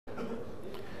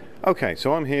Okay,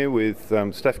 so I'm here with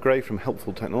Steph Gray from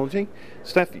Helpful Technology.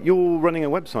 Steph, you're running a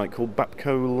website called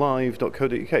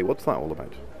bapcolive.co.uk. What's that all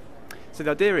about? So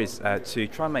the idea is to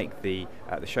try and make the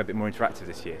show a bit more interactive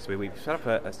this year. So we've set up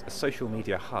a social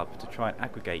media hub to try and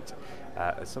aggregate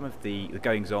some of the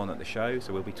goings on at the show.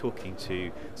 So we'll be talking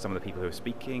to some of the people who are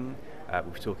speaking, we'll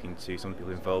be talking to some of the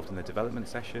people involved in the development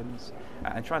sessions,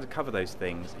 and trying to cover those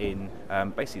things in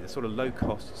basically the sort of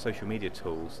low-cost social media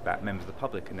tools that members of the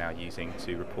public are now using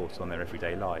to report on their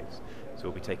everyday lives. So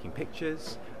we'll be taking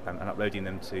pictures and uploading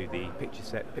them to the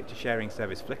picture sharing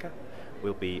service Flickr.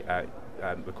 We'll be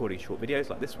recording short videos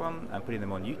like this one and putting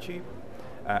them on YouTube.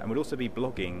 And we'll also be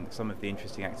blogging some of the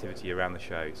interesting activity around the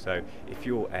show. So if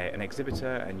you're an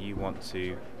exhibitor and you want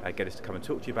to get us to come and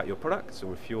talk to you about your products,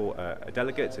 or if you're a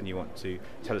delegate and you want to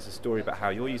tell us a story about how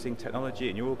you're using technology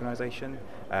in your organisation,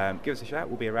 give us a shout.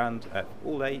 We'll be around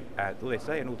all day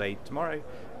today and all day tomorrow,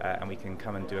 and we can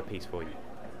come and do a piece for you.